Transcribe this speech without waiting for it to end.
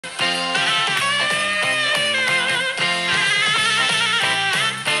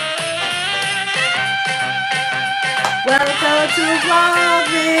Welcome to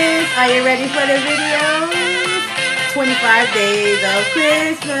Vlogmas. Are you ready for the videos? 25 days of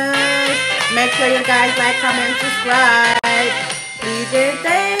Christmas. Make sure you guys like, comment, and subscribe. Please and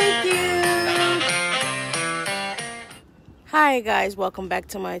thank you. Hi guys, welcome back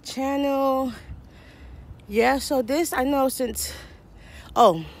to my channel. Yeah, so this I know since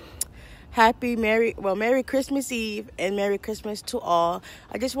Merry Christmas Eve and Merry Christmas to all.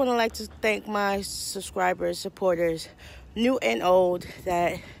 I just want to thank my subscribers, supporters, new and old,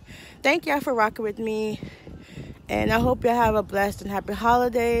 thank y'all for rocking with me. And I hope y'all have a blessed and happy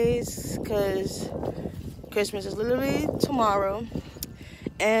holidays, because Christmas is literally tomorrow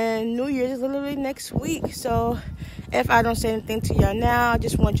and New Year's is literally next week. So if I don't say anything to y'all now, I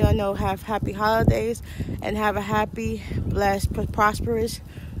just want y'all to know, have happy holidays and have a happy, blessed, prosperous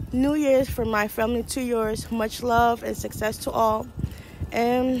New Year's from my family to yours. Much love and success to all.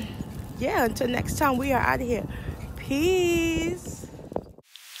 And yeah, until next time, we are out of here. Peace.